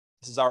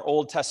This is our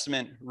Old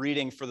Testament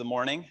reading for the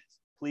morning.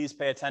 Please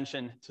pay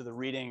attention to the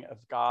reading of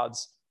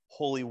God's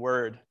holy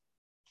word.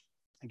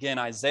 Again,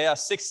 Isaiah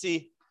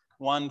 60,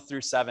 1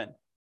 through 7.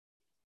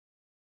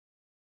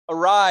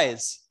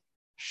 Arise,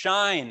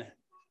 shine,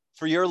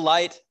 for your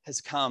light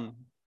has come,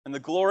 and the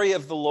glory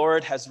of the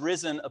Lord has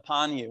risen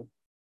upon you.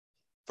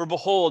 For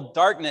behold,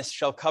 darkness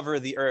shall cover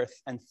the earth,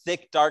 and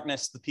thick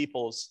darkness the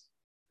peoples.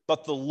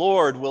 But the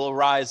Lord will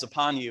arise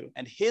upon you,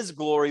 and his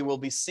glory will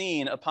be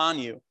seen upon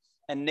you.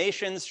 And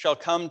nations shall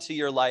come to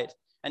your light,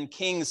 and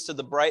kings to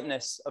the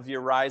brightness of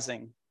your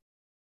rising.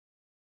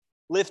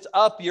 Lift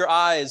up your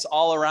eyes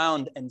all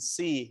around and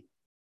see.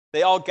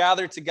 They all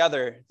gather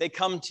together. They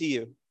come to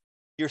you.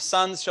 Your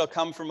sons shall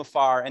come from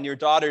afar, and your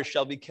daughters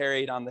shall be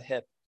carried on the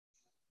hip.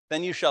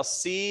 Then you shall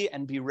see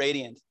and be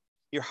radiant.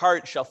 Your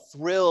heart shall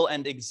thrill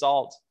and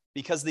exalt,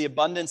 because the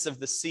abundance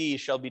of the sea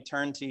shall be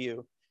turned to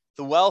you.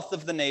 The wealth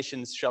of the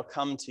nations shall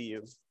come to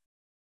you.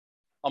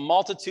 A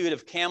multitude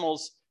of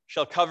camels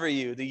shall cover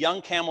you, the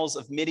young camels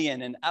of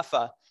Midian and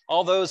Ephah.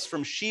 All those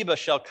from Sheba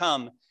shall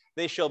come.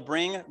 They shall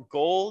bring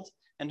gold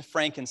and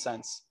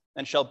frankincense,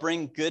 and shall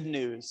bring good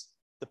news,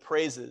 the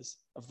praises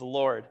of the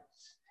Lord.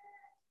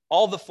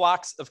 All the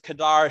flocks of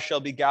Kedar shall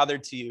be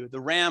gathered to you.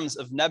 The rams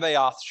of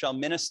Nebaioth shall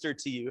minister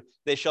to you.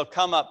 They shall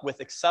come up with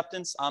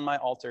acceptance on my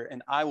altar,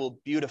 and I will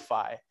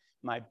beautify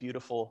my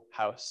beautiful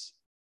house.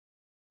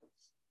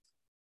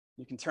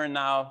 You can turn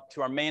now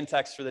to our main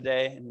text for the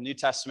day in the New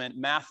Testament,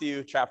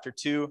 Matthew chapter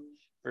 2,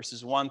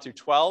 verses 1 through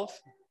 12.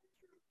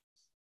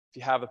 If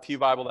you have a pew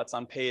Bible, that's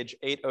on page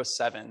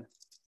 807.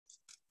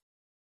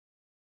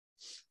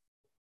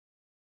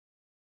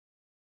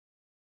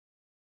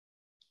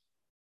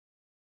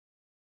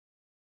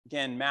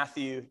 Again,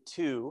 Matthew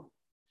 2,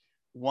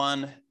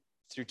 1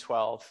 through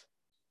 12.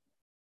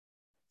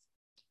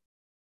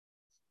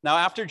 Now,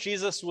 after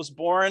Jesus was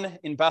born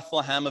in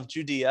Bethlehem of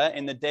Judea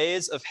in the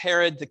days of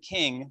Herod the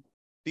king,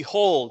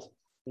 behold,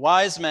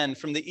 wise men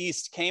from the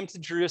east came to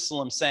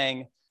Jerusalem,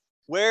 saying,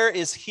 "Where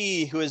is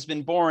he who has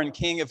been born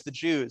King of the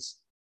Jews?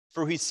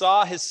 For we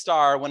saw his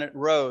star when it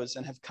rose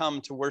and have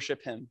come to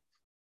worship him."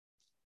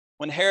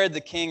 When Herod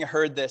the king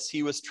heard this,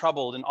 he was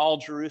troubled, and all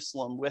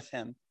Jerusalem with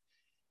him.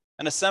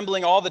 And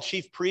assembling all the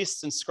chief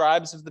priests and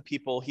scribes of the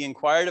people, he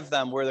inquired of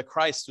them where the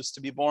Christ was to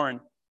be born.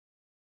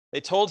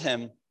 They told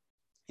him,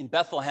 "In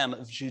Bethlehem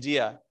of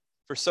Judea,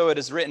 for so it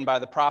is written by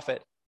the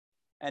prophet,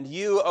 'And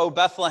you, O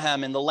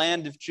Bethlehem, in the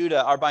land of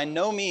Judah, are by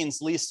no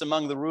means least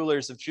among the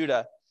rulers of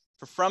Judah.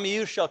 For from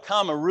you shall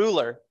come a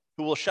ruler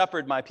who will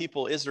shepherd my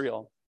people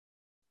Israel.'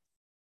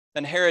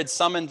 Then Herod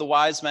summoned the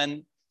wise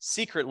men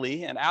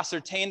secretly and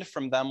ascertained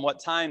from them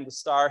what time the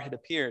star had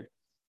appeared.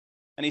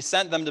 And he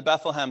sent them to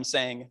Bethlehem,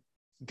 saying,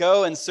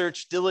 'Go and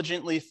search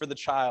diligently for the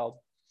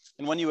child,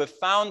 and when you have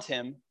found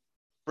him,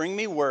 bring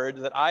me word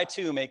that I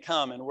too may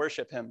come and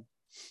worship him.'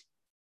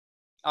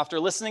 After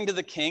listening to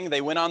the king,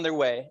 they went on their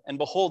way, and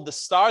behold, the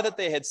star that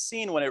they had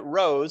seen when it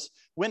rose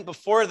went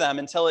before them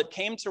until it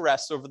came to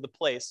rest over the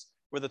place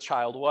where the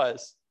child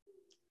was.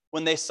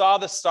 When they saw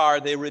the star,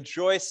 they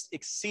rejoiced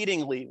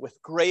exceedingly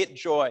with great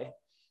joy.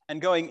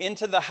 And going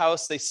into the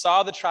house, they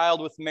saw the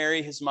child with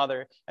Mary, his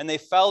mother, and they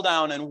fell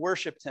down and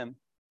worshiped him.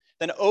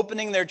 Then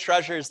opening their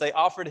treasures, they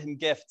offered him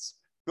gifts,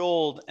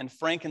 gold and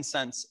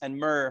frankincense and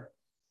myrrh.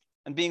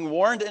 And being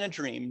warned in a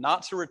dream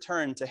not to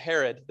return to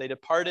Herod, they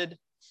departed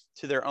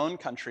to their own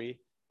country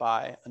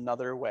by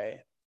another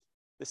way."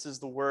 This is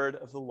the word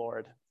of the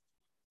Lord.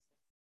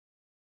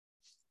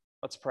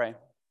 Let's pray.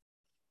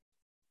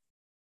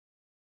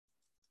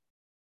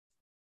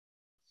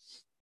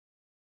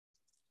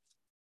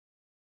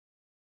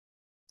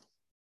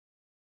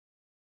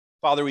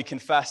 Father, we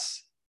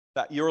confess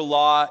that your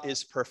law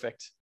is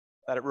perfect,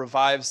 that it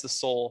revives the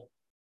soul,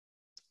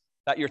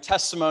 that your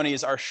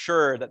testimonies are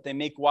sure, that they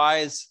make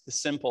wise the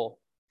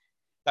simple,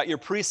 that your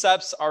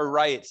precepts are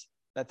right,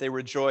 that they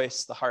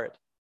rejoice the heart,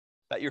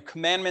 that your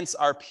commandments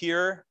are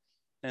pure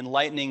and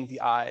enlightening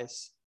the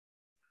eyes.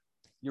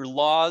 Your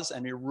laws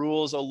and your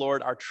rules, O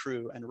Lord, are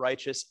true and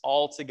righteous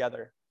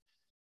altogether.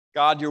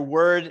 God, your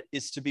word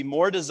is to be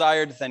more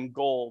desired than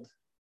gold,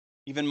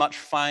 even much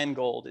fine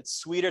gold. It's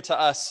sweeter to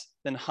us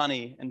than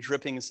honey and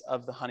drippings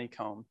of the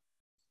honeycomb.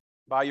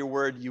 By your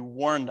word, you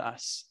warned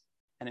us,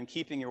 and in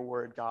keeping your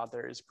word, God,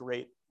 there is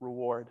great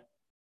reward.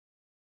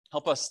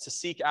 Help us to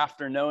seek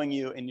after knowing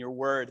you in your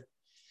word.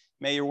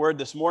 May your word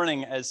this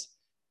morning, as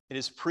it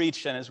is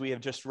preached and as we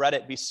have just read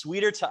it, be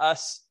sweeter to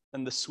us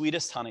than the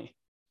sweetest honey.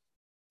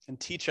 And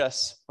teach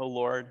us, O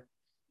Lord,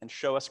 and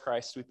show us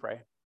Christ, we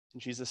pray. In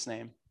Jesus'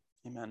 name,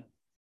 amen.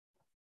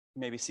 You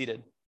may be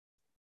seated.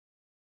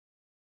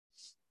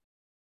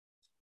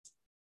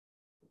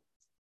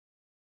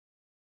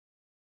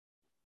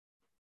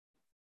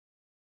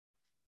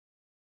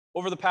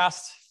 Over the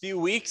past few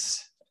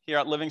weeks here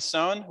at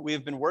Livingstone, we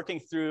have been working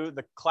through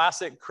the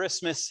classic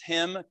Christmas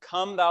hymn,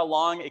 "Come Thou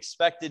Long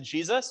Expected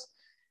Jesus,"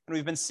 and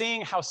we've been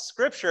seeing how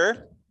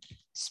Scripture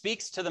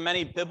speaks to the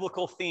many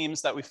biblical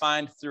themes that we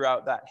find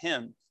throughout that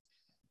hymn.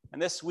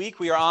 And this week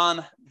we are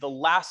on the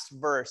last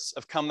verse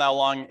of "Come Thou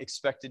Long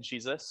Expected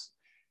Jesus,"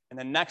 And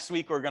then next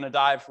week, we're going to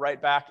dive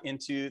right back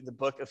into the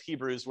book of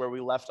Hebrews where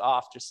we left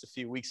off just a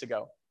few weeks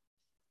ago.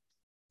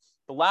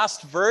 The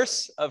last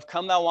verse of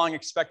Come Thou Long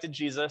Expected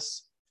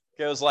Jesus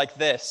goes like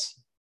this.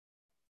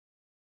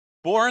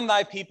 Born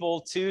thy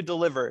people to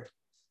deliver,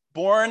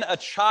 born a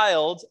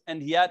child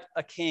and yet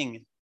a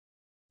king,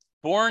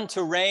 born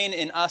to reign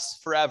in us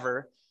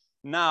forever,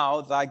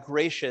 now thy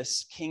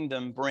gracious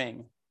kingdom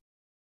bring.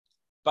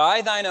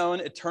 By thine own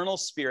eternal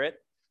spirit,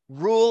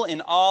 rule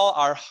in all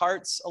our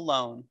hearts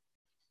alone.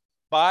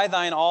 By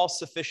thine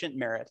all-sufficient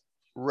merit,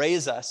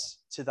 raise us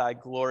to thy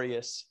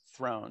glorious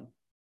throne.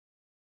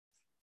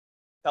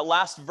 That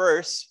last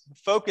verse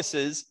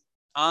focuses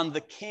on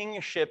the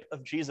kingship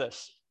of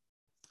Jesus,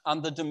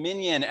 on the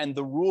dominion and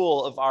the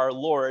rule of our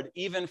Lord,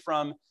 even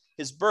from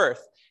his birth.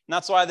 And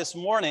that's why this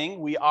morning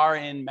we are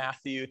in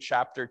Matthew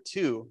chapter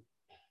 2.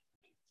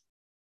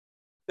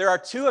 There are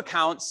two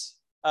accounts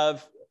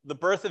of the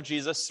birth of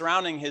Jesus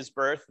surrounding his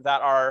birth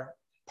that are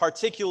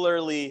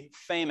particularly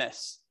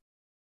famous.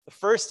 The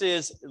first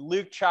is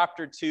Luke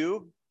chapter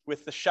 2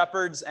 with the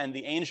shepherds and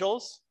the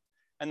angels.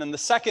 And then the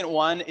second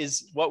one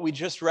is what we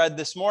just read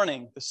this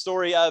morning, the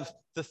story of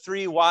the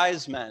three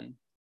wise men.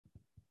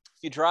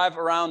 If you drive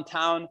around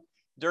town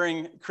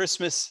during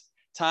Christmas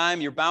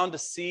time, you're bound to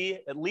see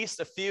at least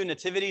a few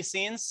nativity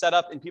scenes set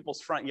up in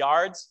people's front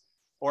yards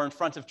or in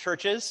front of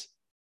churches.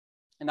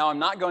 And now I'm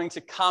not going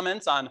to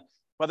comment on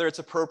whether it's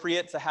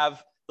appropriate to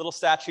have little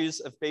statues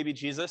of baby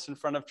Jesus in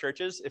front of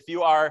churches. If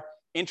you are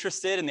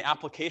interested in the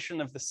application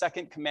of the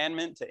second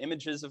commandment to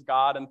images of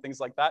God and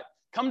things like that,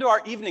 come to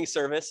our evening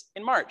service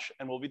in March,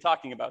 and we'll be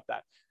talking about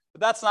that.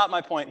 But that's not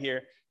my point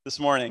here this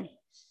morning.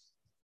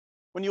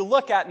 When you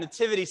look at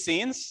nativity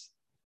scenes,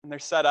 and they're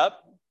set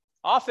up,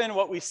 often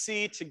what we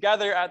see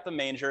together at the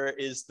manger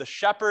is the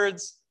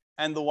shepherds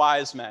and the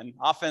wise men,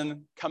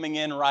 often coming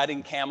in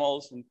riding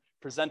camels and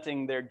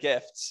presenting their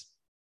gifts.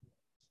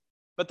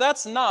 But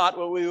that's not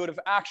what we would have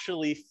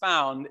actually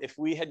found if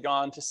we had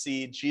gone to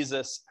see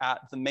Jesus at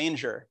the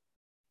manger.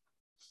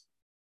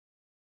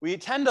 We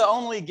tend to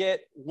only get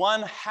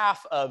one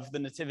half of the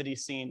nativity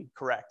scene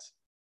correct.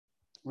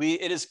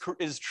 It is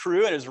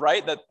true, it is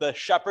right that the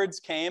shepherds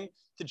came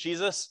to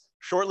Jesus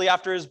shortly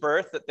after his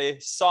birth, that they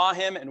saw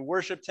him and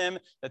worshiped him,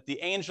 that the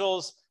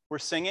angels were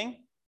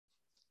singing.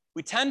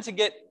 We tend to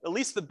get at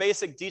least the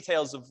basic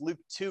details of Luke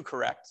 2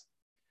 correct.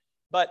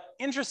 But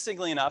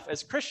interestingly enough,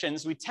 as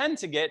Christians, we tend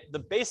to get the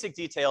basic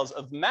details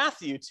of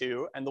Matthew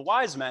 2 and the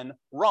wise men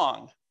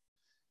wrong.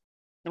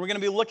 And we're going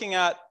to be looking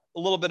at a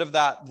little bit of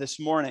that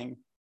this morning.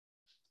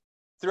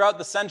 Throughout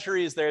the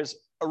centuries, there's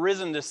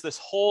arisen this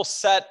whole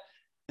set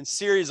and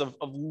series of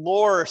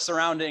lore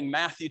surrounding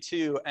Matthew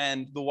 2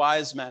 and the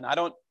wise men. I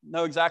don't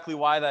know exactly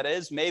why that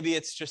is. Maybe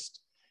it's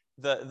just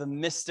the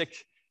mystic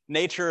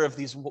nature of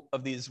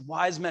these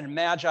wise men and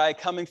magi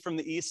coming from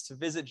the east to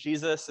visit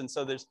Jesus. And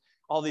so there's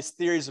all these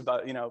theories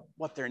about,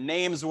 what their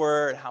names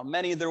were and how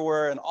many there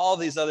were and all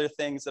these other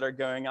things that are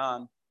going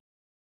on.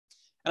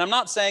 And I'm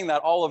not saying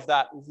that all of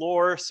that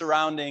lore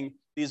surrounding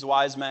these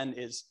wise men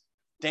is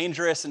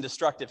dangerous and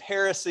destructive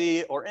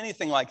heresy or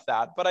anything like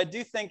that, but I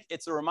do think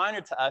it's a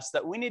reminder to us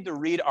that we need to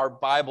read our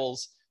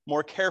Bibles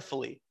more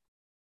carefully.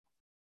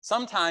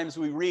 Sometimes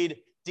we read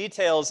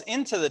details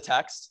into the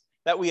text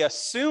that we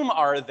assume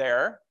are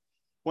there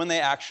when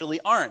they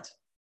actually aren't.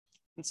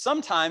 And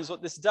sometimes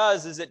what this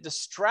does is it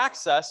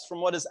distracts us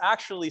from what is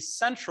actually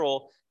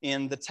central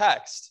in the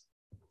text.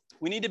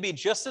 We need to be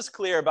just as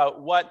clear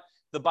about what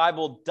the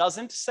Bible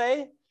doesn't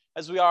say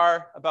as we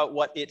are about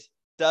what it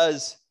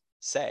does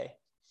say.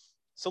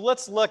 So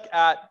let's look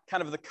at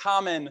kind of the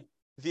common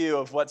view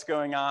of what's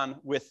going on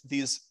with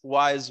these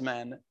wise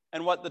men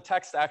and what the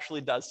text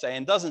actually does say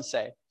and doesn't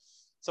say.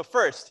 So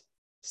first,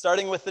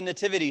 starting with the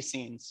nativity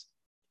scenes.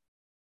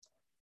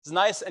 As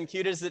nice and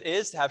cute as it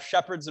is to have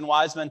shepherds and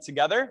wise men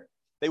together,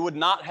 they would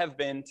not have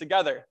been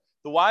together.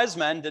 The wise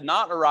men did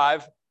not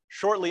arrive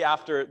shortly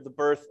after the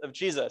birth of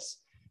Jesus.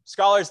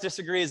 Scholars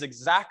disagree as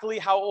exactly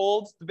how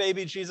old the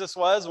baby Jesus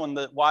was when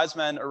the wise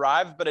men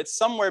arrived, but it's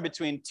somewhere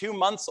between 2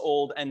 months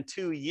old and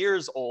 2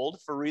 years old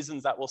for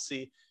reasons that we'll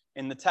see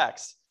in the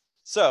text.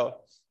 So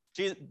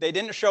they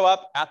didn't show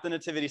up at the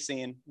nativity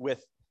scene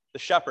with the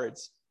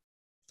shepherds.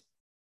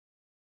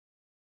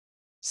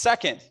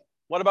 Second,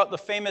 what about the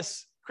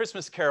famous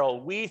Christmas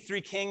carol, We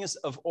Three Kings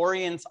of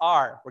Orient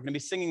Are? We're going to be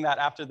singing that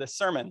after this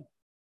sermon.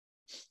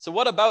 So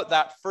what about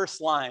that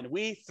first line,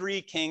 We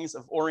Three Kings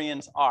of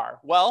Orient Are?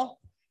 Well,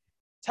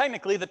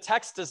 technically, the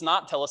text does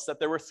not tell us that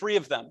there were 3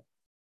 of them.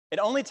 It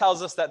only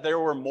tells us that there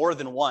were more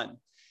than one.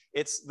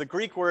 It's the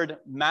Greek word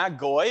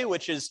magoi,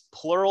 which is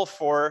plural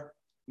for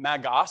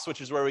magos,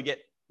 which is where we get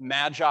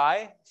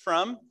magi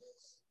from.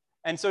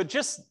 And so it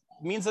just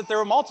means that there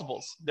were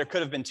multiples. There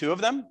could have been 2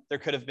 of them. There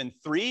could have been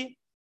 3.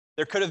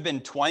 There could have been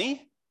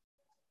 20.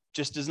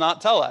 Just does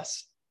not tell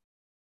us.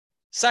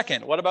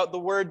 Second, what about the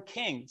word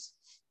kings?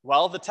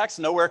 Well, the text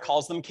nowhere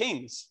calls them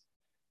kings.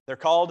 They're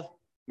called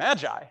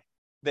magi.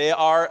 They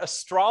are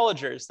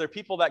astrologers. They're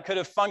people that could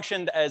have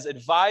functioned as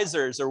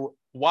advisors or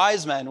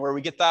wise men, where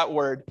we get that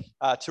word,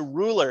 to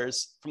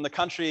rulers from the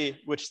country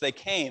which they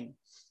came.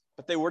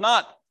 But they were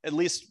not, at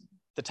least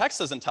the text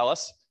doesn't tell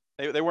us,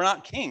 they were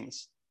not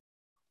kings.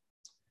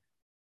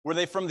 Were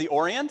they from the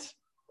Orient?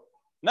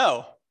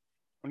 No.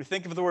 When we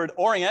think of the word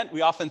Orient,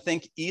 we often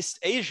think East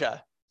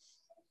Asia.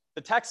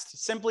 The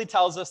text simply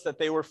tells us that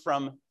they were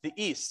from the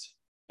East.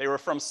 They were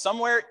from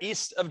somewhere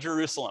east of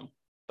Jerusalem.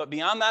 But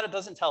beyond that, it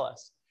doesn't tell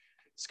us.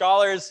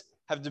 Scholars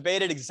have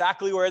debated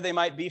exactly where they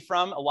might be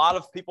from. A lot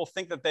of people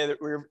think that they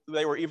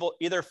were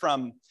either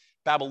from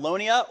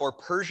Babylonia or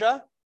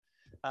Persia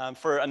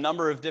for a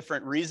number of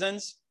different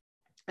reasons.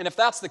 And if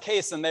that's the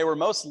case, then they were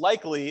most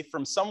likely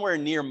from somewhere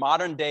near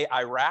modern-day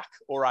Iraq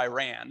or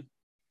Iran,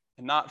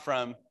 and not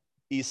from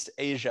East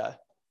Asia.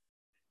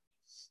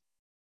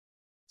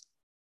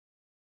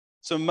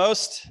 So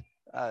most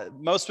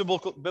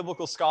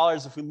biblical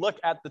scholars, if we look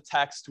at the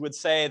text, would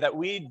say that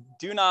we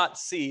do not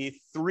see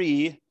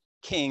 3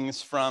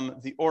 kings from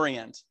the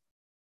Orient.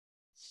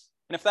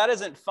 And if that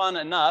isn't fun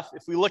enough,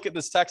 if we look at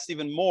this text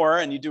even more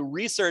and you do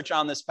research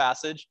on this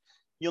passage,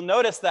 you'll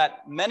notice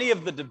that many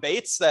of the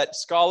debates that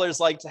scholars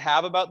like to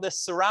have about this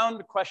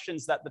surround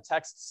questions that the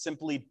text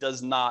simply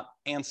does not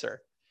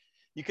answer.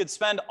 You could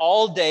spend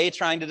all day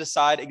trying to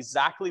decide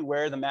exactly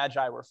where the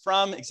Magi were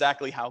from,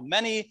 exactly how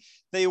many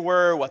they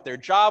were, what their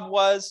job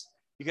was.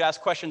 You could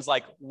ask questions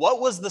like, what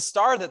was the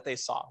star that they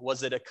saw?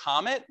 Was it a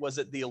comet? Was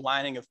it the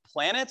aligning of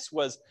planets?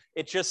 Was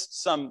it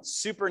just some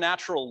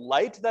supernatural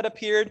light that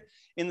appeared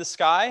in the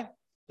sky?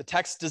 The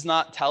text does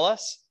not tell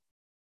us.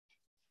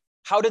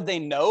 How did they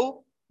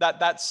know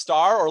that that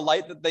star or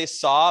light that they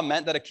saw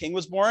meant that a king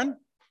was born?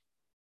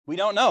 We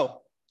don't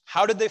know.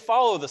 How did they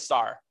follow the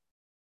star?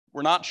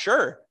 We're not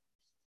sure.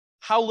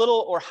 How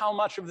little or how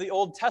much of the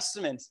Old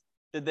Testament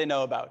did they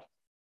know about?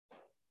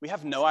 We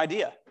have no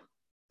idea.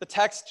 The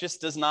text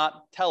just does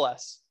not tell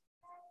us.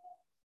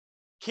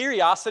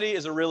 Curiosity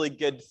is a really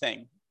good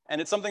thing, and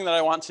it's something that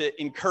I want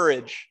to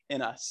encourage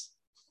in us.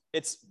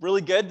 It's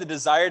really good, the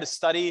desire to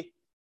study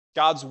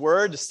God's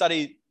word, to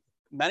study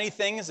many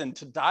things, and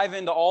to dive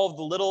into all of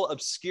the little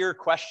obscure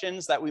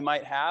questions that we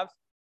might have.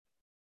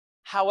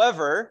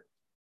 However,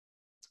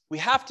 we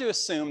have to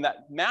assume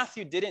that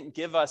Matthew didn't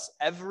give us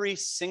every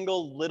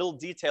single little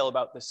detail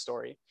about this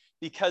story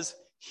because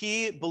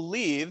he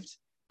believed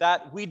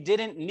that we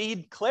didn't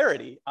need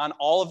clarity on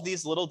all of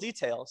these little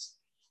details.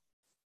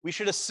 We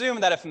should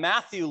assume that if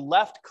Matthew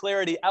left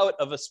clarity out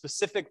of a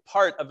specific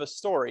part of a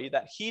story,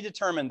 that he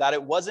determined that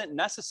it wasn't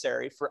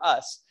necessary for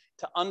us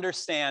to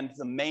understand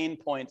the main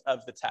point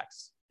of the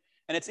text.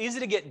 And it's easy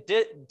to get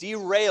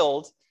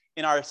derailed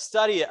in our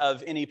study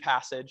of any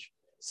passage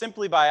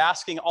simply by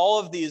asking all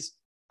of these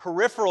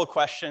peripheral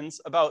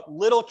questions about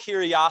little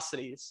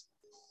curiosities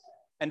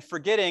and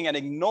forgetting and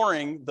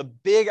ignoring the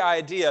big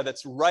idea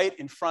that's right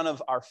in front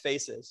of our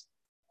faces.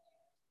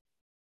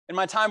 In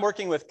my time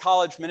working with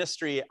college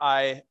ministry,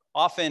 I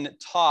often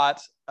taught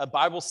a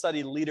Bible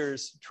study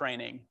leaders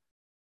training.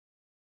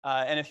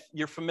 And if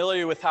you're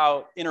familiar with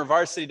how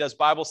InterVarsity does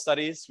Bible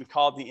studies, we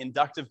call it the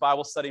inductive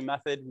Bible study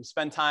method. We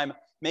spend time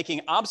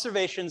making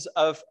observations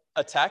of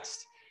a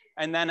text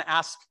and then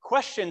ask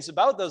questions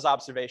about those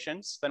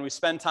observations. Then we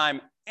spend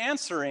time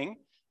answering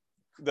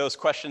those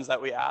questions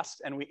that we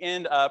asked, and we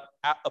end up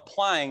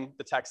applying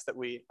the text that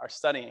we are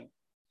studying.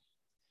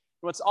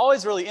 What's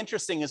always really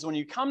interesting is when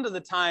you come to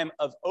the time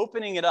of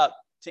opening it up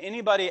to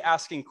anybody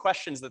asking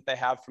questions that they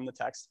have from the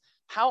text,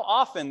 how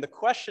often the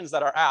questions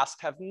that are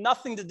asked have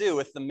nothing to do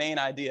with the main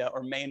idea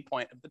or main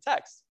point of the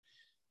text.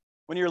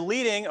 When you're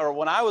leading, or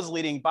when I was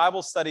leading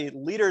Bible study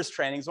leaders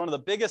trainings, one of the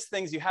biggest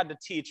things you had to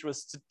teach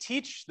was to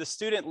teach the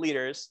student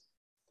leaders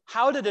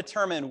how to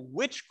determine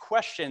which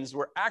questions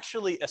were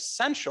actually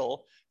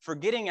essential for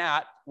getting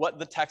at what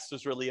the text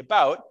was really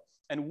about,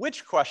 and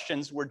which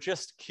questions were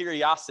just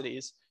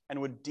curiosities and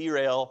would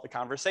derail the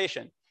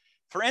conversation.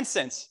 For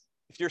instance,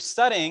 if you're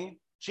studying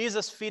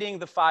Jesus feeding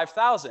the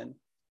 5,000,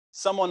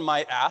 someone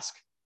might ask,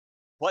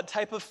 what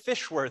type of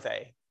fish were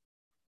they?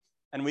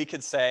 And we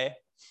could say,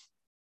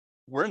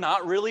 we're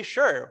not really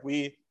sure.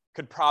 We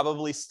could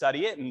probably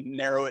study it and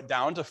narrow it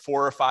down to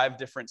 4 or 5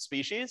 different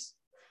species.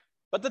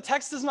 But the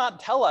text does not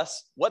tell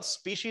us what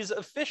species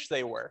of fish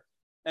they were.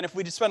 And if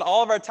we just spend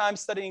all of our time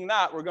studying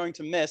that, we're going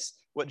to miss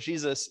what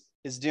Jesus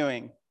is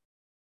doing.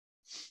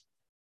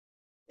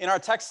 In our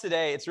text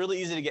today, it's really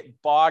easy to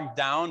get bogged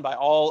down by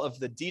all of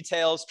the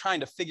details, trying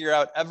to figure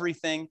out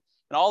everything,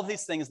 and all of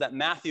these things that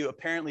Matthew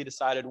apparently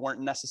decided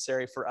weren't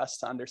necessary for us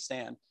to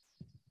understand.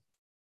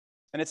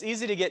 And it's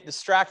easy to get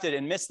distracted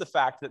and miss the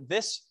fact that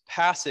this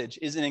passage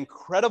is an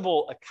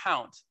incredible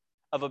account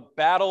of a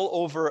battle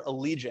over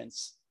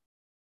allegiance,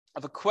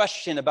 of a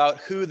question about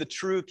who the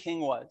true king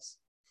was,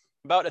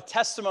 about a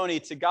testimony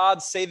to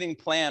God's saving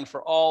plan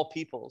for all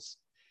peoples.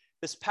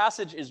 This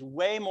passage is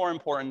way more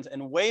important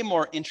and way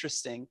more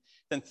interesting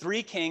than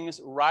 3 kings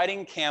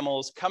riding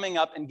camels, coming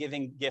up and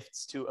giving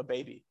gifts to a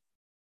baby.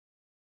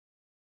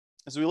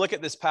 As we look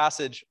at this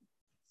passage,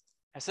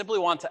 I simply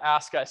want to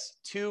ask us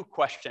 2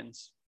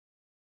 questions.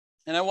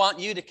 And I want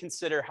you to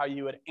consider how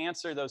you would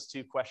answer those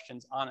two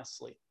questions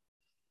honestly.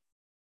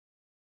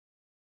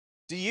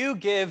 Do you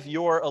give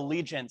your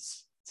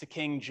allegiance to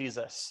King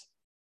Jesus?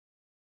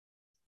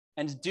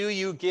 And do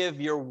you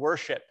give your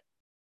worship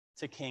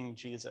to King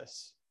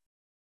Jesus?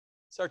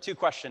 So our two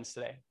questions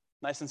today,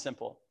 nice and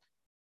simple.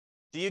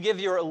 Do you give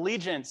your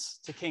allegiance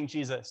to King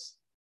Jesus?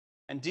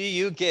 And do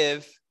you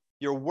give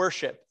your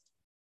worship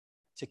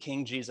to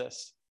King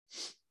Jesus?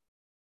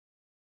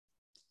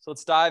 So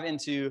let's dive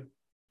into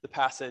the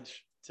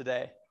passage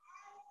today.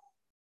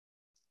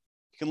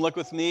 You can look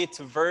with me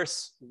to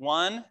verse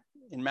 1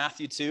 in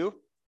Matthew 2.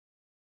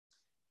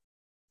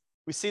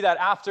 We see that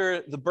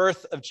after the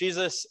birth of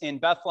Jesus in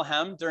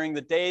Bethlehem, during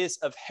the days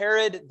of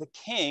Herod the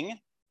king,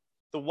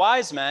 the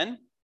wise men,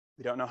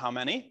 we don't know how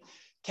many,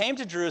 came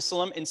to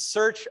Jerusalem in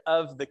search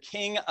of the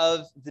King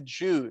of the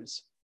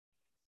Jews.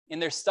 In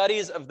their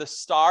studies of the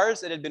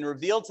stars, it had been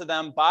revealed to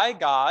them by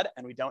God,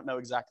 and we don't know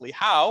exactly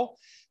how,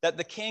 that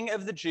the King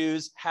of the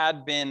Jews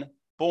had been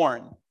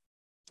born.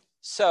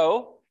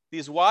 So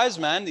these wise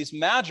men, these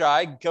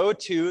magi, go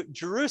to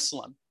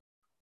Jerusalem,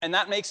 and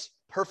that makes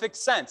perfect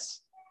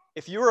sense.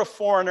 If you were a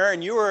foreigner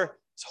and you were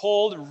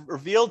told,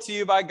 revealed to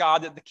you by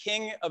God that the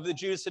King of the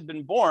Jews had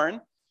been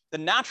born, the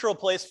natural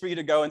place for you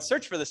to go and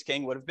search for this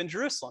king would have been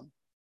Jerusalem.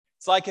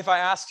 It's like if I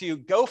asked you,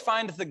 go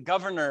find the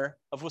governor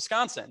of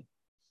Wisconsin.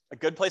 A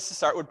good place to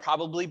start would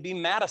probably be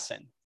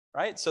Madison,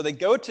 right? So they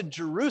go to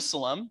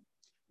Jerusalem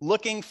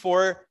looking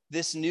for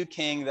this new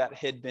king that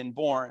had been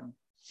born.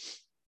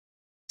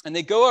 And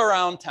they go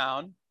around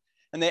town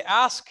and they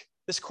ask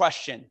this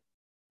question: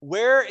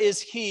 where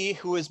is he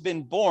who has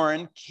been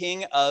born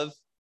King of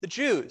the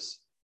Jews?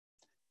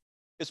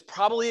 It's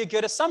probably a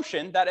good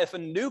assumption that if a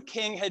new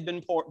king had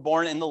been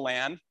born in the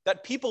land,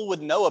 that people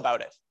would know about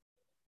it.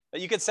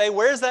 That you could say,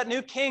 where's that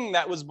new king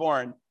that was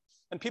born?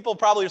 And people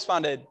probably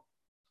responded,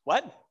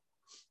 what?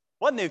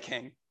 What new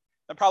king?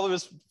 That probably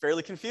was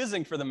fairly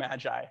confusing for the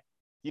Magi.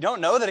 You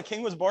don't know that a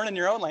king was born in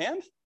your own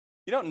land?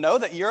 You don't know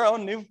that your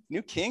own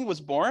new king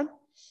was born?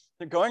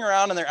 They're going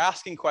around and they're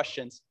asking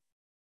questions.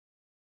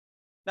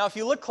 Now, if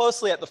you look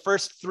closely at the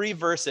first 3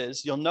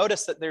 verses, you'll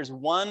notice that there's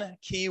one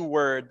key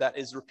word that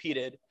is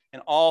repeated in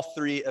all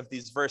 3 of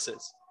these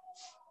verses.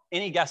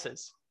 Any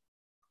guesses?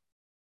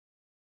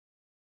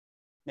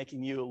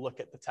 Making you look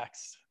at the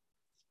text.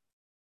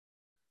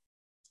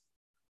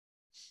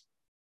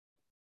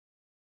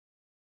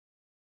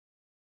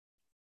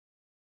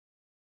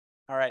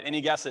 All right,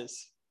 any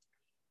guesses?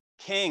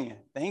 King,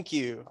 thank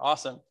you,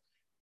 awesome.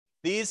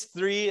 These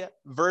 3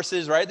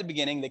 verses right at the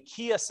beginning, they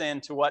key us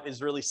into what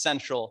is really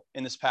central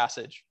in this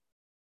passage.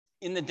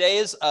 In the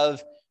days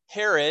of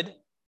Herod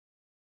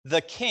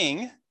the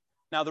king,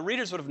 now the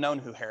readers would have known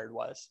who Herod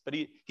was, but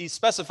he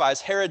specifies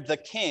Herod the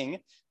king,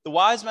 the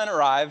wise men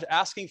arrived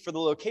asking for the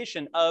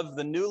location of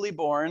the newly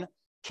born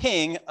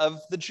King of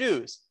the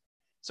Jews.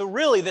 So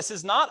really, this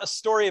is not a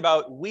story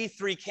about we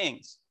 3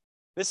 kings.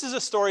 This is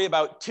a story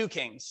about 2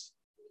 kings,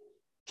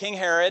 King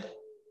Herod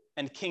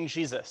and King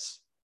Jesus.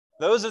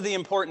 Those are the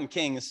important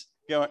kings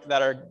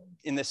that are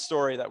in this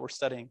story that we're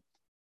studying.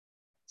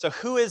 So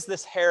who is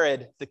this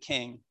Herod the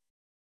king?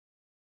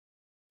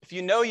 If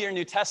you know your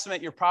New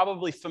Testament, you're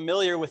probably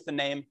familiar with the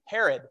name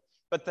Herod.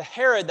 But the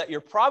Herod that you're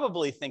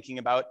probably thinking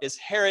about is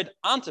Herod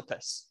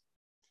Antipas.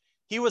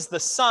 He was the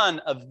son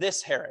of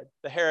this Herod,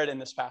 the Herod in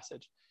this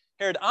passage.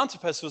 Herod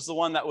Antipas was the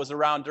one that was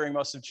around during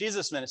most of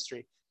Jesus'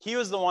 ministry. He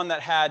was the one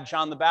that had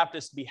John the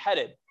Baptist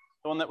beheaded,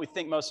 the one that we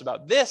think most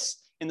about.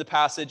 This in the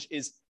passage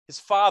is his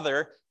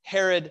father,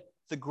 Herod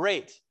the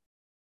Great.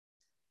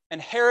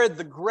 And Herod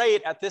the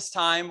Great at this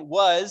time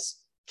was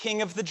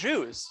king of the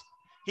Jews.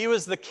 He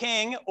was the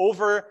king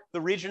over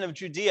the region of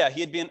Judea.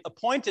 He had been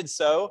appointed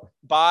so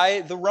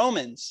by the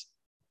Romans.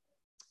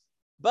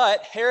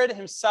 But Herod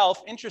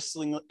himself,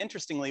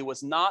 interestingly,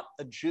 was not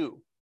a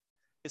Jew.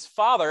 His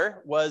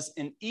father was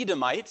an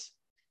Edomite.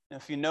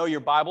 And if you know your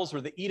Bibles,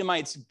 were the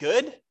Edomites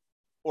good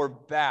or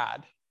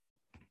bad?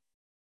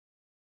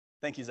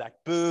 Thank you, Zach.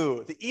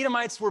 Boo. The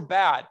Edomites were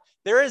bad.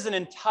 There is an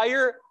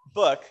entire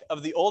book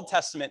of the Old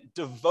Testament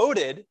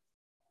devoted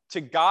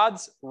to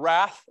God's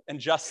wrath and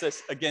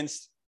justice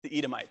against the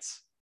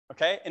Edomites.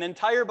 Okay? An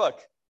entire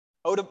book,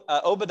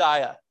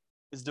 Obadiah,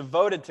 is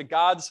devoted to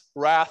God's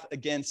wrath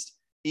against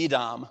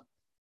Edom.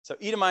 So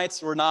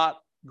Edomites were not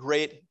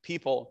great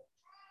people.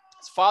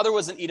 His father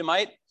was an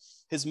Edomite.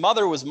 His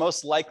mother was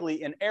most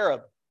likely an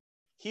Arab.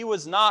 He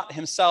was not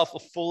himself a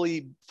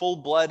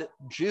full-blood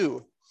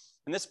Jew.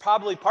 And this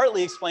probably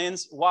partly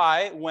explains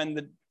why when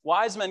the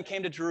wise men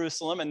came to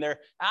Jerusalem and they're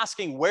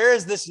asking, where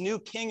is this new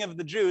king of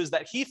the Jews,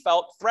 that he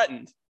felt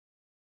threatened.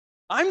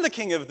 I'm the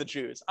king of the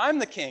Jews. I'm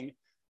the king.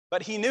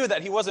 But he knew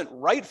that he wasn't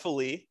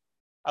rightfully,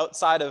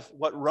 outside of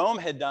what Rome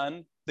had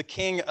done, the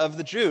king of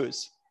the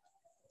Jews.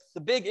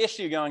 The big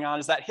issue going on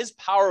is that his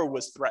power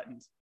was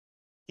threatened.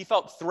 He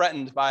felt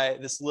threatened by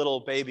this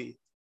little baby.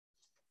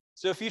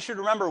 So if you should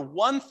remember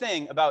one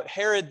thing about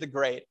Herod the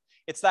Great,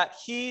 it's that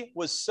he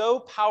was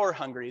so power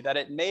hungry that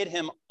it made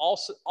him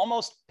also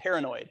almost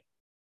paranoid,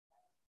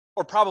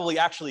 or probably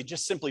actually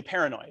just simply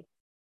paranoid.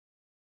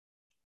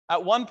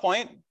 At one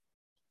point,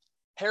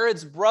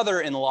 Herod's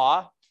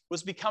brother-in-law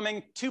was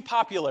becoming too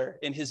popular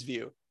in his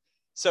view.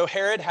 So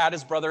Herod had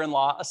his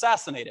brother-in-law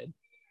assassinated.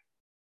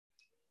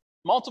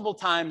 Multiple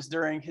times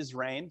during his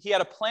reign, he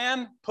had a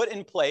plan put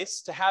in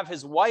place to have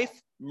his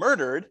wife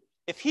murdered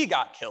if he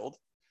got killed,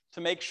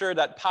 to make sure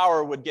that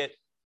power would get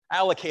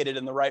allocated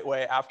in the right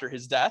way after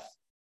his death.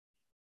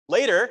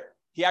 Later,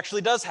 he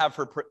actually does have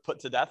her put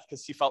to death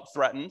because he felt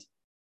threatened.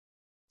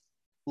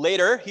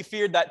 Later, he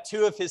feared that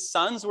 2 of his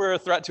sons were a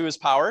threat to his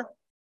power,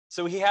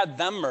 so he had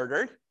them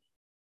murdered.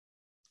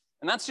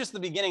 And that's just the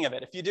beginning of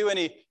it. If you do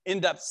any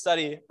in-depth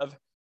study of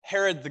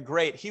Herod the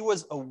Great, he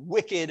was a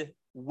wicked,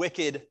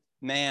 wicked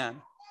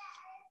man.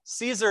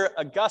 Caesar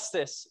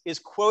Augustus is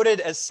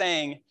quoted as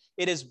saying,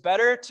 "It is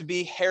better to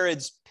be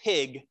Herod's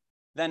pig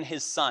than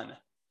his son."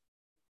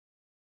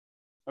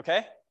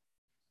 Okay?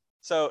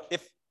 So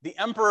if the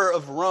emperor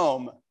of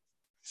Rome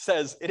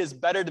says it is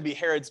better to be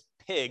Herod's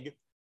pig,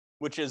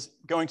 which is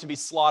going to be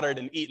slaughtered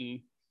and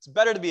eaten, it's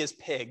better to be his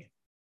pig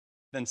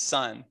than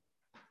son.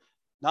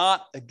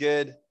 Not a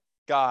good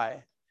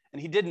guy.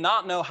 And he did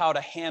not know how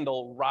to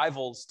handle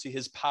rivals to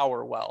his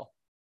power well.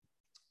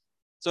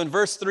 So in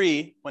verse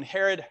 3, when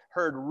Herod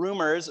heard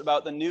rumors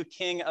about the new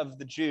king of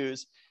the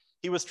Jews,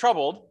 he was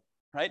troubled,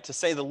 right, to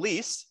say the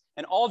least,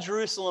 and all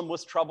Jerusalem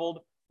was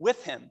troubled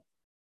with him.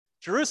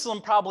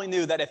 Jerusalem probably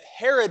knew that if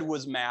Herod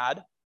was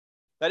mad,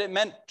 that it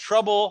meant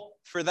trouble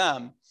for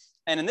them.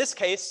 And in this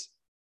case,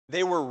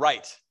 they were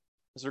right,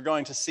 as we're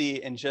going to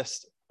see in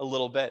just a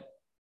little bit.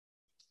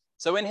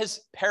 So in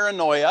his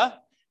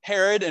paranoia,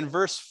 Herod, in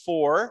verse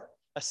 4,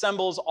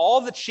 assembles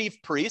all the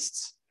chief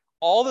priests,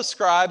 all the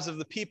scribes of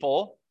the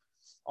people,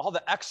 all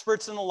the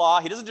experts in the law.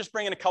 He doesn't just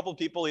bring in a couple of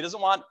people. He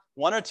doesn't want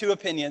 1 or 2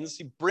 opinions.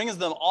 He brings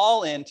them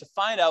all in to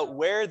find out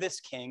where this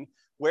king,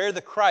 where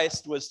the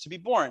Christ was to be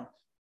born.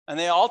 And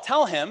they all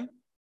tell him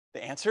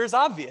the answer is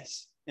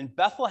obvious: in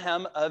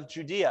Bethlehem of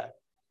Judea.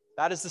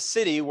 That is the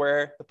city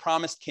where the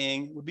promised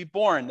king would be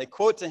born. They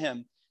quote to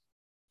him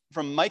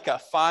from Micah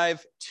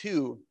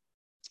 5:2,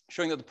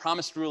 showing that the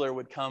promised ruler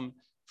would come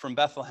from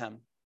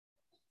Bethlehem.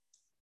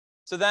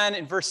 So then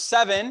in verse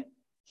 7,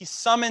 he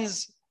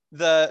summons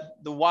the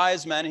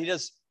wise men. He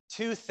does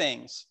 2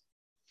 things.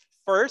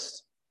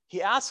 First,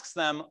 he asks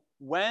them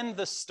when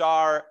the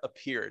star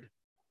appeared.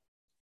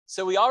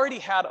 So we already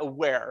had a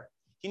where.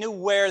 He knew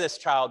where this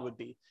child would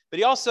be, but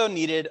he also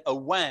needed a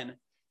when.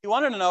 He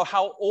wanted to know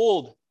how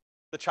old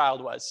the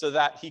child was so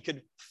that he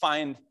could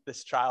find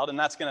this child. And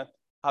that's going to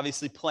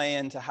obviously play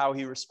into how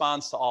he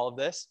responds to all of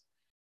this.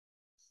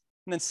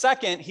 And then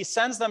second, he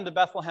sends them to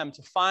Bethlehem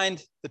to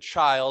find the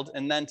child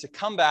and then to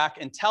come back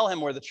and tell him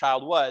where the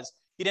child was.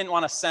 He didn't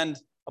want to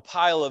send a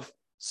pile of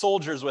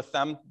soldiers with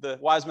them. The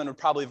wise men would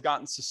probably have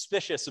gotten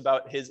suspicious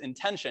about his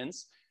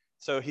intentions.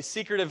 So he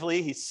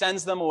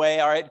sends them away.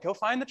 All right, go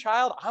find the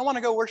child. I want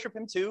to go worship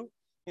him too.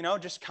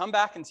 Just come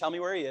back and tell me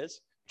where he is,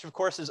 which of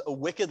course is a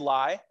wicked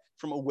lie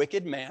from a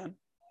wicked man.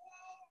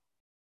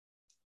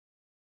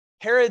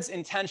 Herod's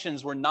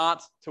intentions were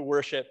not to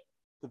worship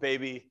the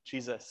baby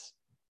Jesus.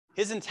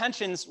 His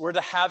intentions were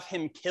to have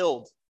him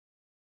killed.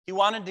 He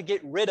wanted to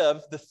get rid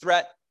of the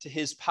threat to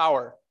his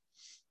power.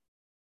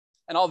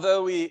 And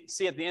although we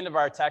see at the end of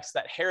our text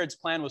that Herod's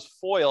plan was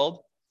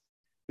foiled,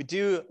 we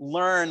do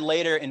learn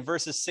later in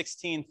verses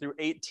 16 through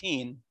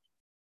 18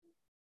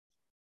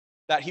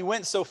 that he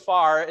went so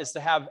far as to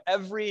have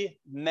every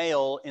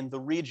male in the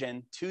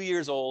region 2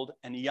 years old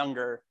and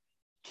younger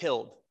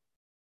killed.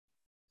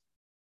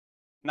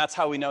 And that's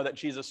how we know that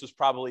Jesus was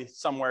probably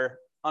somewhere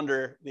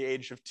under the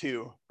age of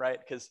 2, right?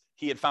 Because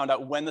he had found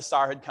out when the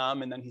star had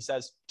come, and then he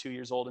says 2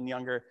 years old and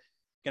younger,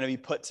 going to be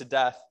put to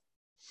death.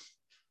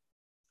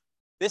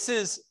 This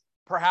is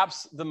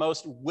perhaps the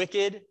most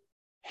wicked,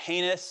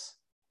 heinous,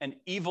 and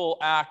evil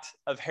act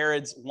of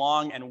Herod's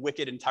long and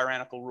wicked and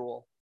tyrannical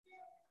rule.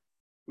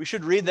 We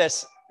should read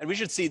this, and we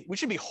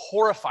should be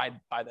horrified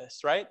by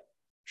this, right?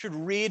 We should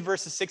read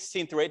verses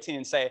 16 through 18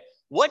 and say,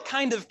 what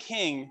kind of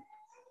king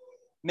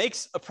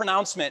makes a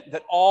pronouncement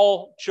that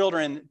all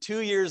children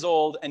 2 years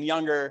old and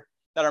younger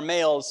that are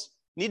males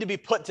need to be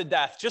put to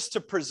death just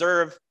to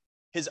preserve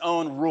his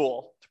own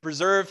rule, to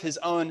preserve his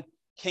own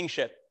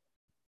kingship?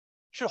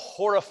 It should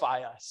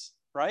horrify us,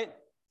 right?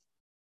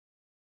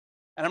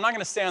 And I'm not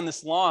going to stay on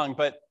this long,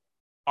 but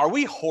are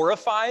we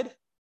horrified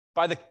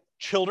by the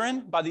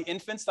children, by the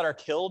infants that are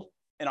killed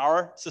in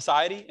our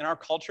society, in our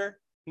culture,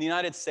 in the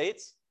United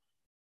States?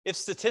 If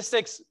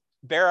statistics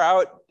bear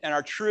out and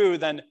are true,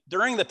 then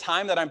during the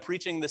time that I'm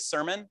preaching this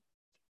sermon,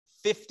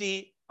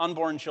 50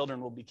 unborn children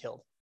will be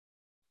killed.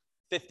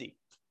 50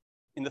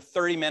 in the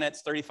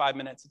 35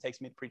 minutes it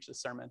takes me to preach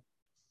this sermon.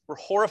 We're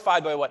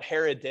horrified by what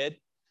Herod did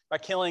by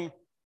killing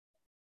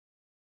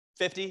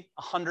 50,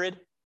 100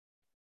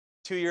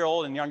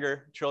 2-year-old and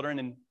younger children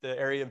in the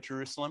area of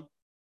Jerusalem.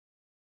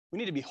 We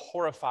need to be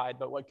horrified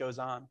by what goes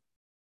on.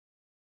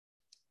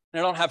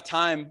 And I don't have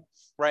time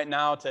right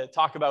now to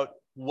talk about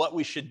what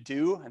we should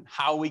do and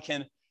how we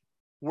can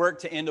work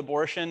to end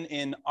abortion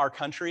in our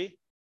country,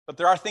 but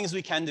there are things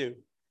we can do.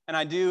 And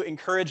I do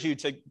encourage you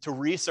to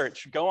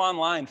research, go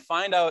online,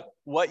 find out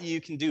what you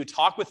can do.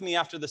 Talk with me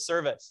after the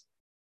service.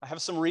 I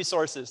have some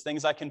resources,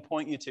 things I can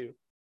point you to.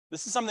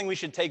 This is something we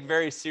should take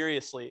very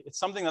seriously. It's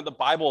something that the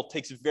Bible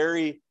takes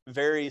very,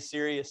 very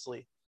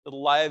seriously. The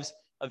lives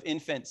of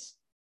infants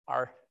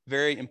are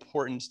very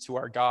important to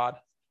our God.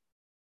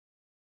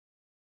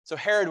 So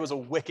Herod was a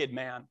wicked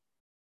man.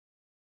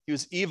 He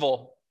was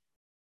evil,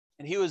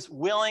 and he was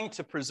willing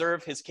to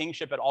preserve his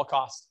kingship at all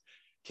costs,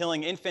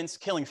 killing infants,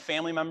 killing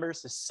family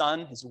members, his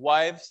son, his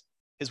wife,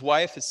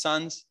 his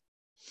sons.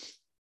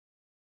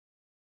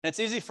 And it's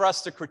easy for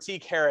us to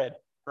critique Herod,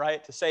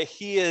 right? To say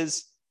he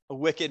is a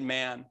wicked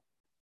man.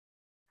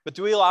 But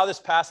do we allow this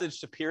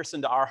passage to pierce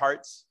into our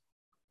hearts?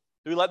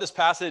 Do we let this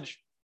passage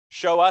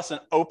show us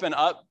and open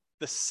up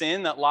the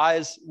sin that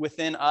lies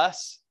within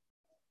us?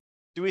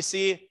 Do we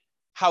see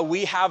how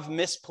we have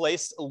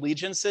misplaced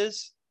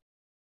allegiances?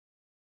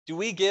 Do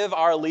we give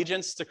our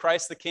allegiance to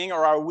Christ the King,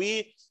 or are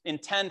we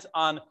intent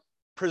on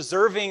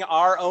preserving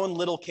our own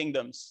little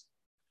kingdoms,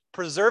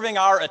 preserving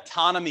our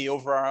autonomy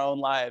over our own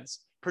lives,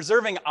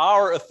 preserving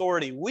our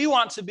authority? We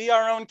want to be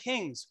our own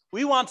kings.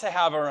 We want to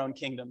have our own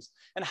kingdoms.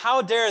 And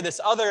how dare this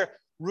other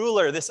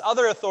ruler, this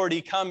other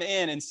authority come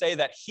in and say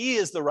that he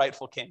is the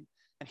rightful king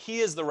and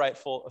he is the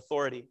rightful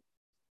authority?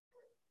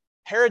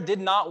 Herod did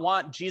not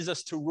want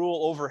Jesus to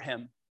rule over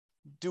him.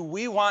 Do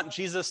we want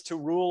Jesus to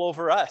rule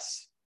over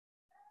us?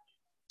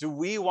 Do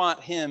we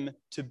want him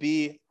to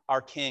be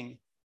our king?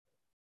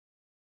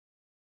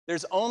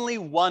 There's only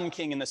one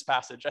king in this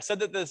passage. I said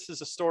that this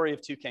is a story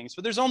of two kings,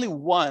 but there's only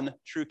one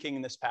true king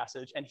in this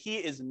passage, and he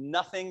is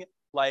nothing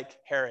like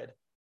Herod.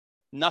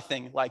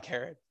 Nothing like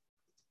Herod.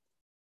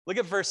 Look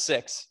at verse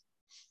 6.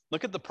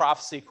 Look at the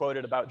prophecy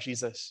quoted about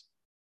Jesus.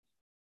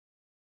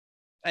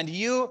 And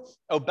you,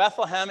 O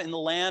Bethlehem in the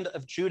land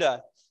of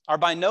Judah, are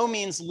by no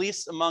means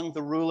least among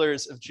the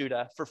rulers of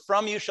Judah, for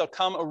from you shall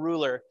come a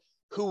ruler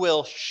who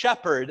will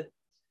shepherd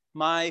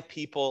my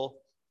people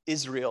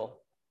Israel.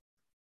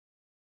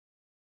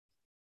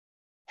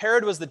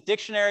 Herod was the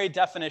dictionary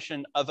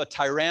definition of a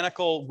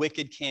tyrannical,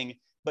 wicked king,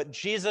 but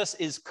Jesus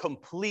is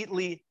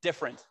completely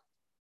different.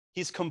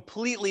 He's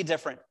completely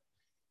different.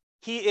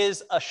 He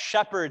is a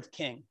shepherd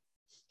king.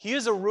 He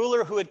is a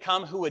ruler who would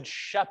come who would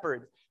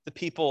shepherd the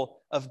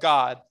people of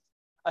God.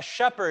 A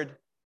shepherd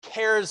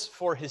cares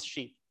for his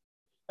sheep.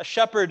 A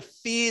shepherd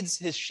feeds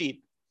his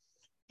sheep.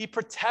 He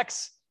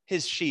protects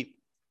his sheep.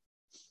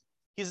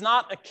 He's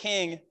not a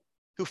king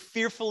who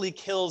fearfully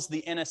kills the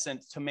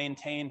innocent to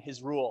maintain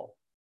his rule.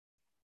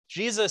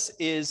 Jesus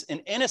is an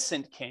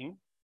innocent king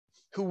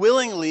who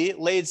willingly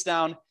lays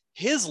down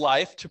his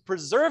life to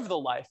preserve the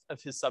life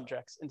of his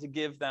subjects and to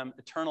give them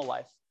eternal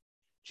life.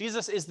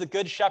 Jesus is the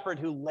good shepherd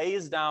who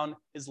lays down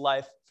his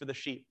life for the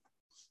sheep.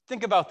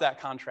 Think about that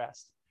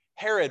contrast.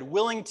 Herod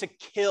willing to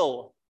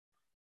kill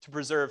to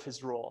preserve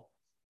his rule,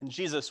 and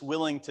Jesus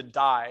willing to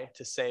die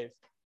to save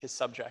his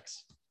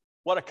subjects.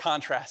 What a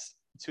contrast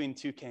between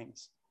two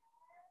kings.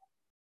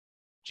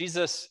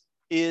 Jesus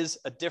is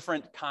a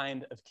different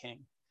kind of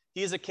king.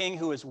 He is a king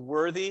who is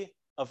worthy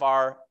of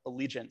our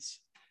allegiance.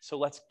 So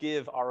let's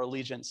give our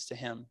allegiance to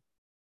him.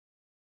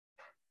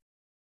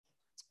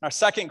 Our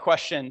second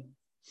question,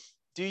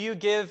 do you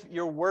give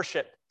your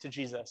worship to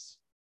Jesus?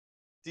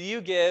 Do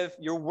you give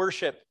your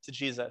worship to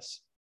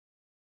Jesus?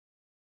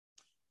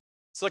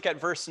 Let's look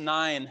at verse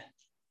 9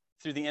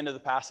 through the end of the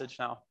passage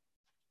now.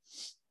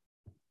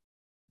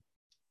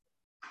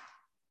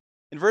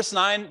 In verse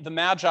 9, the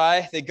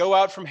Magi, they go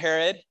out from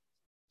Herod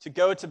to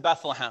go to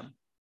Bethlehem.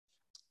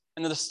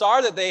 And the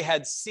star that they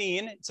had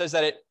seen, it says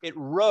that it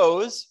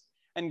rose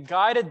and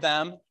guided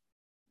them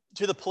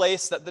to the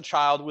place that the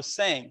child was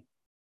staying.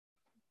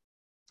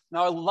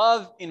 Now, I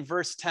love in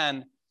verse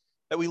 10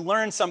 that we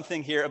learn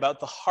something here about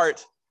the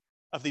heart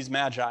of these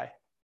Magi.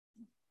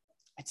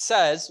 It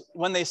says,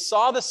 when they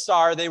saw the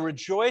star, they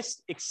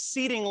rejoiced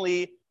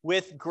exceedingly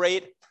with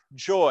great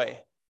joy.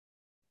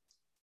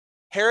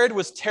 Herod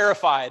was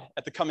terrified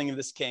at the coming of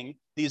this king.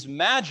 These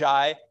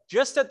Magi,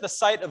 just at the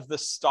sight of the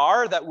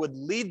star that would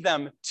lead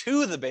them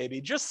to the baby,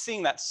 just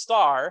seeing that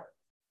star,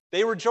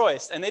 they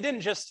rejoiced. And they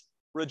didn't just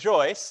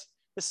rejoice.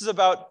 This is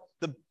about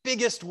the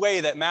biggest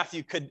way that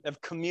Matthew could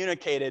have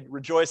communicated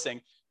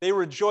rejoicing. They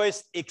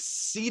rejoiced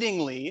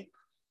exceedingly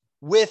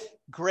with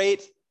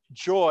great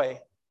joy.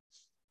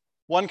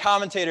 One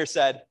commentator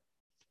said,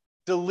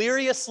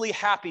 deliriously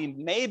happy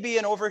may be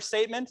an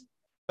overstatement,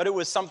 but it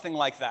was something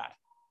like that.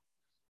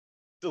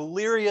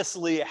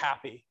 Deliriously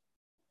happy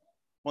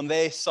when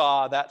they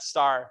saw that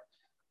star.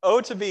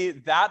 Oh, to be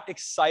that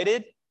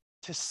excited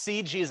to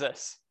see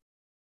Jesus,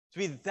 to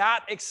be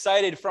that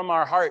excited from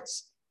our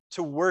hearts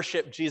to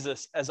worship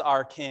Jesus as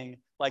our King,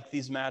 like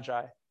these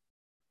Magi.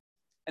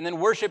 And then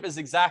worship is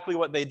exactly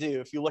what they do.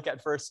 If you look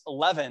at verse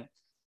 11,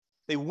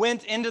 they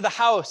went into the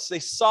house, they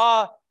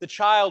saw the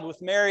child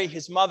with Mary,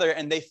 his mother,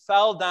 and they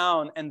fell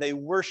down and they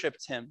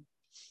worshiped him.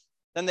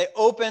 Then they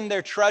opened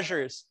their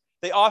treasures.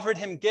 They offered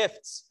him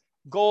gifts,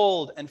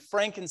 gold and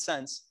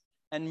frankincense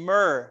and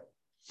myrrh.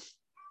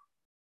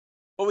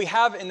 What we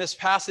have in this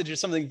passage is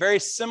something very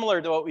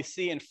similar to what we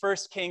see in 1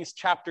 Kings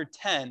chapter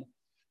 10,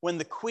 when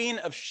the queen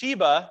of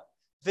Sheba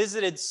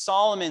visited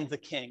Solomon the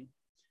king,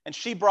 and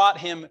she brought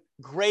him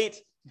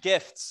great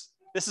gifts.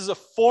 This is a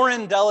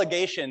foreign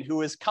delegation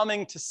who is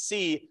coming to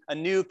see a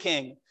new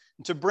king,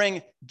 and to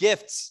bring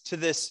gifts to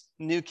this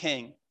new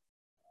king.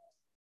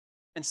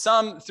 And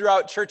some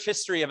throughout church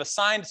history have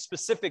assigned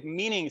specific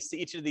meanings to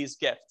each of these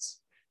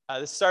gifts.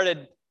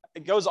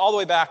 It goes all the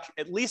way back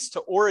at least to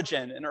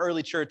Origen, an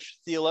early church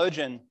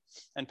theologian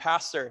and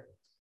pastor.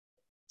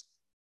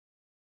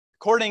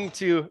 According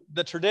to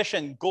the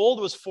tradition,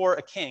 gold was for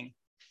a king,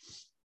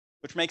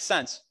 which makes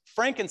sense.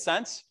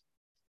 Frankincense,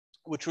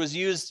 which was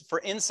used for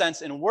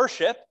incense in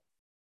worship,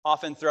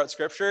 often throughout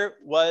Scripture,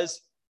 was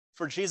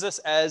for Jesus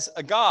as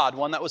a god,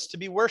 one that was to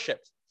be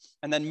worshipped.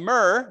 And then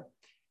myrrh,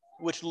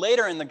 which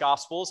later in the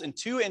Gospels, in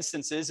 2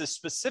 instances, is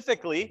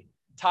specifically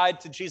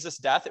tied to Jesus'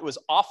 death. It was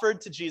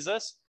offered to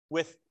Jesus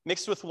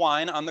mixed with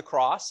wine on the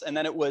cross, and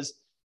then it was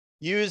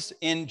used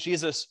in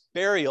Jesus'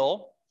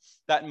 burial.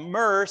 That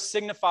myrrh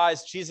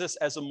signifies Jesus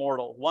as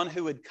immortal, one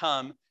who would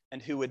come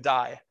and who would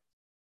die.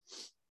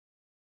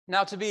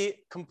 Now, to be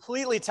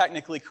completely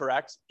technically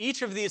correct,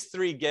 each of these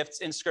 3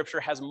 gifts in Scripture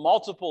has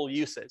multiple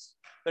uses.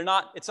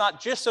 It's not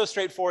just so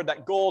straightforward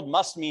that gold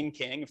must mean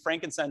king,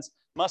 frankincense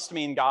must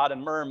mean God,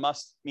 and myrrh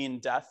must mean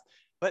death.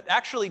 But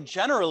actually,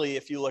 generally,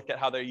 if you look at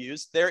how they're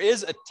used, there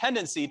is a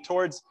tendency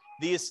towards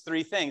these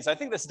 3 things. I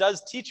think this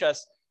does teach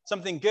us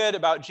something good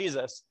about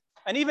Jesus.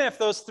 And even if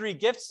those 3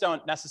 gifts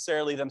don't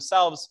necessarily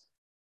themselves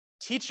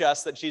teach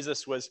us that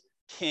Jesus was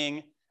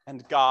king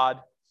and God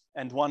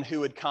and one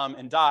who would come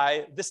and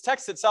die, this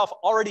text itself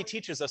already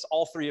teaches us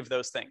all 3 of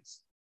those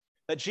things.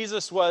 That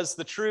Jesus was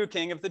the true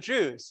king of the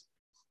Jews.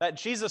 That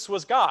Jesus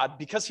was God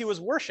because he was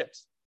worshipped.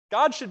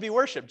 God should be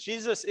worshipped.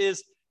 Jesus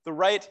is the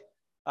right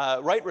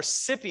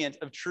recipient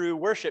of true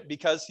worship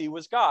because he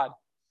was God.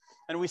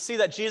 And we see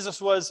that Jesus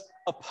was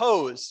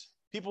opposed.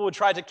 People would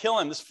try to kill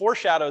him. This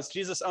foreshadows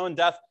Jesus' own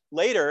death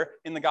later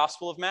in the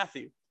Gospel of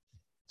Matthew.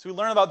 So we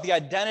learn about the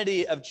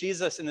identity of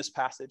Jesus in this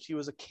passage. He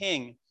was a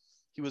king.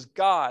 He was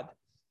God.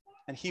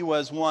 And he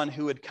was one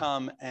who would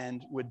come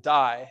and would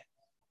die.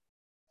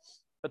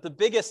 But the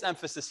biggest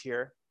emphasis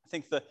here, I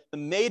think the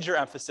major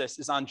emphasis,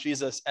 is on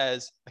Jesus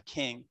as a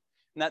king.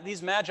 And that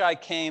these magi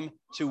came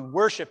to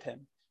worship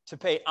him, to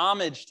pay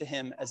homage to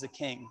him as a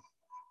king.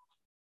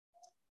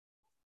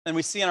 And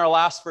we see in our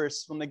last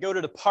verse, when they go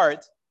to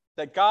depart,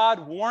 that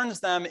God warns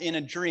them in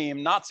a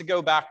dream not to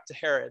go back to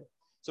Herod.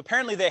 So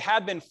apparently they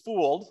had been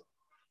fooled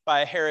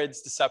by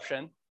Herod's deception,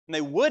 and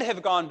they would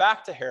have gone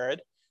back to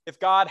Herod if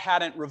God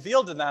hadn't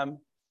revealed to them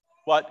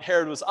what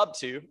Herod was up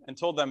to and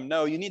told them,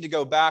 no, you need to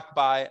go back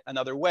by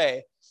another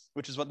way,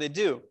 which is what they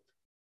do.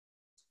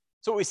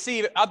 So we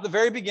see at the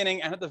very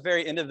beginning and at the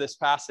very end of this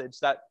passage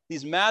that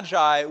these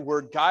magi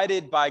were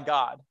guided by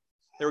God.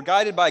 They were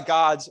guided by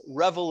God's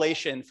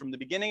revelation from the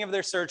beginning of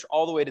their search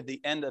all the way to the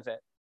end of it.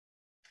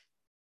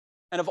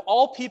 And of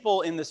all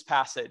people in this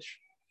passage,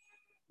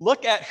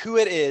 look at who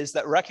it is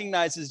that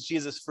recognizes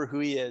Jesus for who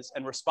he is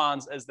and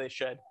responds as they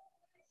should.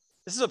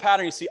 This is a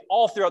pattern you see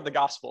all throughout the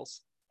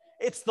Gospels.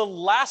 It's the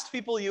last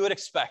people you would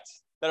expect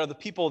that are the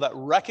people that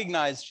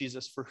recognize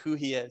Jesus for who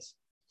he is.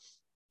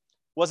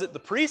 Was it the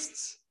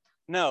priests?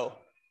 No.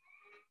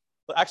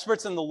 The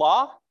experts in the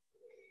law?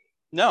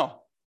 No.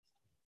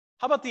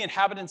 How about the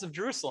inhabitants of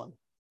Jerusalem?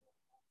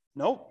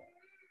 Nope.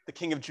 The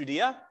king of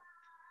Judea?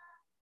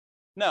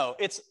 No.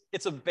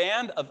 It's a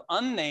band of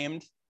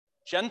unnamed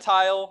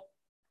Gentile,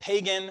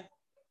 pagan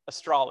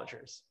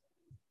astrologers.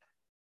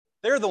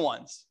 They're the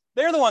ones.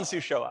 They're the ones who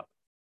show up.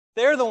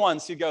 They're the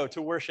ones who go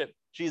to worship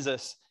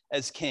Jesus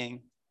as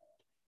king.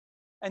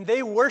 And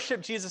they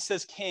worship Jesus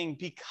as king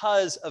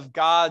because of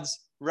God's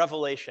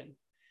revelation.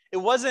 It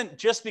wasn't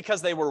just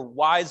because they were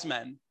wise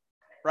men,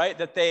 right?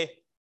 That they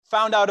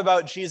found out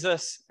about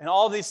Jesus and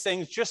all these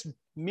things just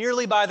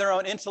merely by their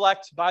own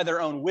intellect, by their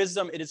own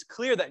wisdom. It is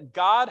clear that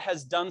God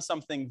has done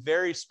something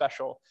very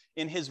special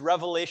in his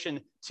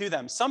revelation to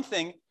them,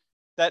 something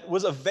that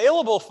was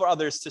available for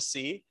others to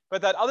see,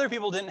 but that other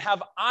people didn't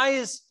have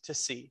eyes to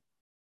see.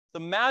 The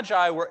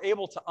Magi were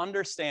able to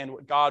understand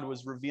what God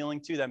was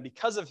revealing to them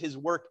because of his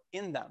work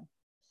in them.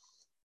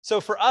 So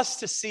for us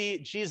to see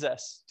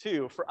Jesus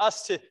too, for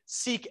us to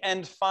seek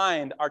and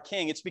find our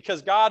King, it's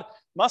because God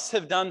must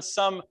have done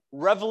some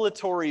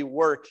revelatory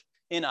work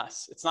in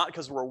us. It's not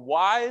because we're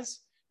wise.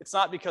 It's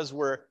not because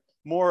we're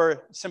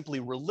more simply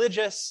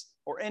religious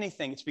or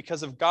anything. It's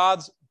because of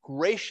God's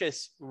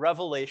gracious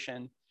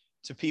revelation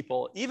to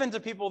people, even to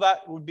people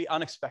that would be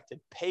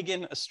unexpected,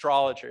 pagan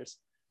astrologers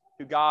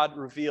who God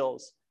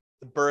reveals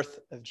the birth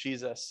of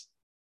Jesus.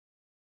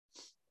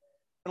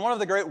 And one of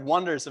the great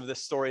wonders of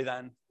this story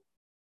then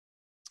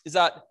is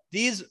that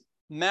these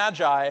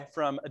magi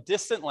from a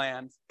distant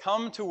land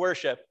come to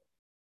worship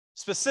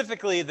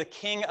specifically the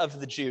King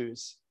of the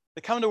Jews.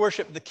 They come to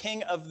worship the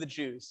King of the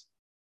Jews.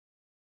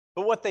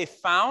 But what they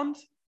found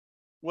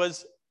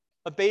was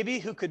a baby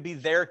who could be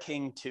their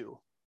king too.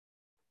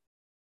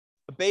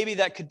 A baby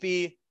that could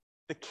be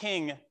the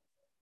king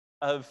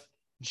of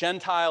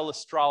Gentile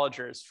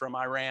astrologers from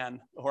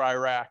Iran or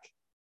Iraq.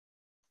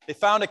 They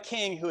found a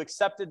king who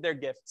accepted their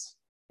gifts,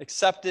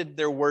 accepted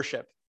their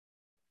worship.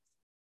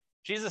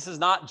 Jesus is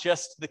not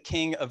just the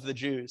king of the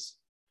Jews.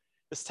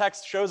 This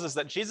text shows us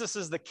that Jesus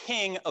is the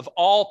king of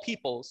all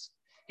peoples.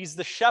 He's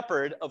the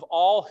shepherd of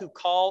all who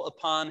call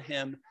upon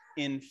him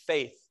in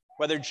faith,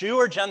 whether Jew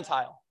or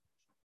Gentile,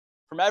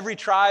 from every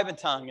tribe and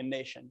tongue and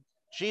nation.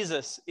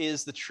 Jesus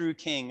is the true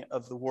king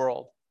of the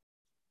world.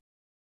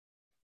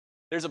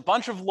 There's a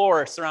bunch of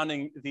lore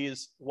surrounding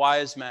these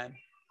wise men.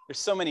 There's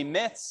so many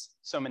myths,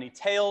 so many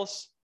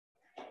tales.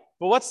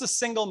 But what's the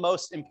single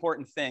most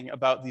important thing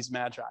about these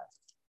magi?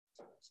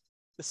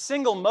 The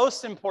single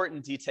most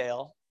important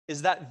detail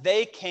is that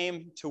they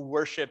came to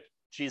worship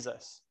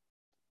Jesus.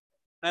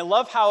 And I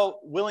love how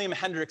William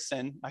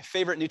Hendrickson, my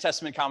favorite New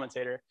Testament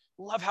commentator,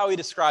 love how he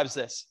describes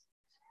this.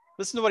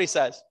 Listen to what he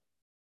says.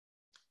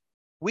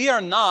 We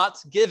are not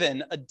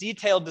given a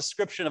detailed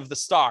description of the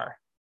star.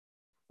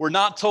 We're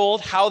not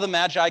told how the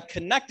Magi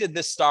connected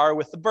this star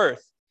with the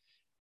birth.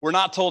 We're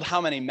not told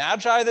how many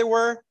Magi there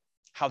were,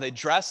 how they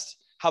dressed,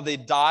 how they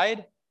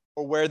died,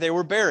 or where they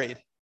were buried.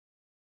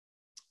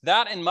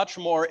 That and much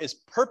more is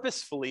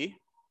purposefully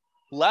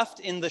left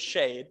in the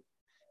shade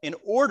in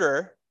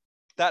order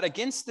that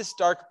against this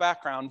dark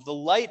background, the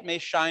light may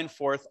shine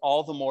forth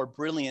all the more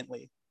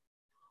brilliantly.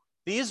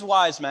 These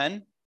wise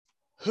men,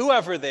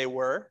 whoever they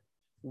were,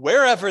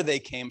 wherever they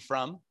came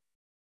from,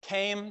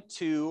 came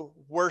to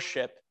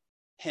worship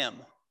him.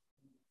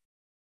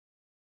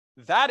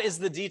 That is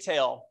the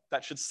detail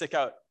that should stick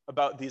out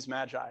about these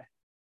magi.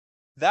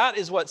 That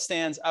is what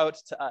stands out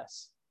to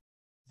us.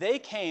 They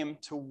came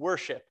to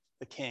worship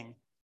the King.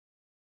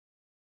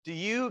 Do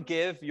you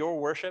give your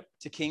worship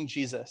to King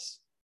Jesus?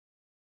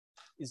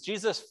 Is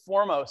Jesus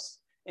foremost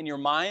in your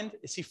mind?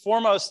 Is he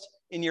foremost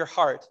in your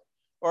heart?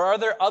 Or are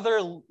there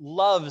other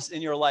loves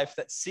in your life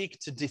that seek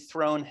to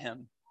dethrone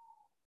him?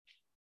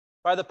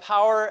 By the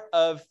power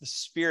of the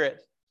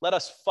Spirit, let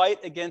us fight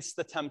against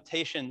the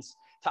temptations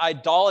to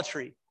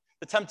idolatry,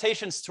 the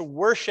temptations to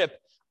worship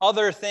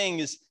other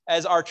things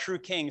as our true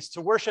kings,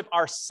 to worship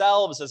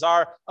ourselves as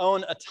our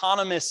own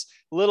autonomous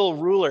little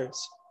rulers.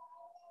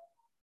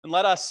 And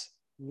let us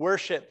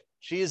worship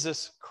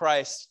Jesus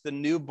Christ, the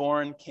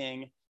newborn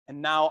King,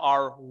 and now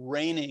our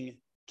reigning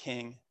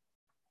King.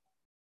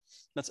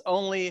 Let's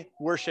only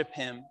worship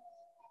him,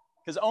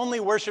 because only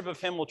worship of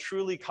him will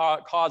truly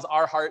cause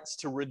our hearts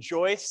to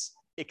rejoice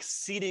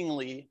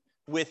exceedingly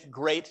with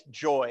great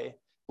joy,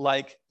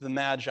 like the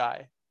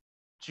Magi.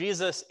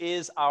 Jesus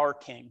is our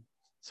King.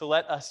 So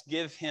let us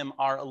give him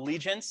our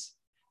allegiance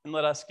and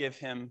let us give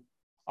him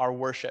our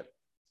worship.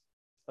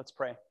 Let's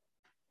pray.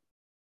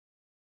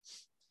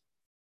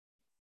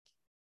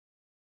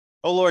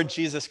 O Lord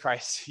Jesus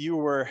Christ, you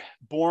were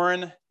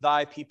born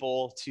thy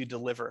people to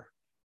deliver.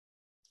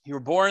 You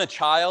were born a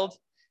child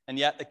and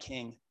yet a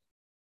king.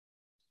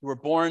 You were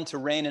born to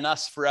reign in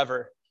us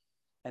forever.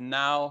 And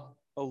now,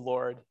 O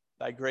Lord,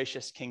 thy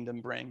gracious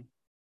kingdom bring.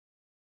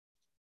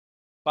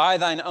 By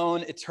thine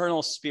own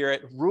eternal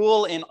Spirit,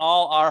 rule in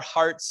all our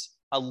hearts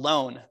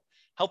alone.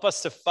 Help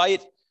us to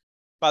fight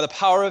by the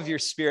power of your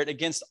Spirit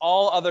against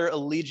all other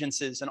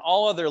allegiances and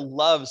all other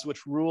loves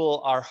which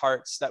rule our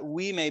hearts, that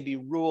we may be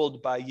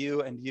ruled by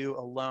you and you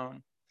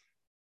alone.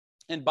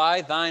 And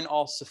by thine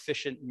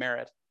all-sufficient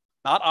merit,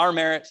 not our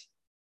merit,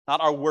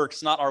 not our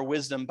works, not our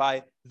wisdom,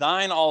 by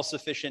thine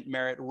all-sufficient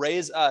merit,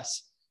 raise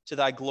us to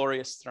thy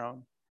glorious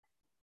throne.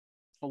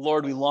 O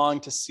Lord, we long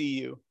to see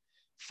you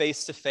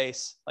face to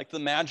face, like the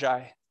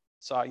Magi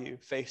saw you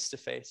face to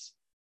face.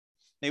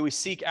 May we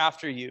seek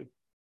after you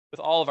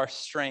with all of our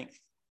strength,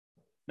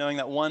 knowing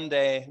that one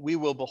day we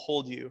will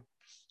behold you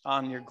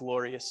on your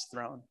glorious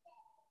throne.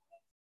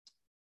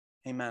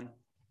 Amen.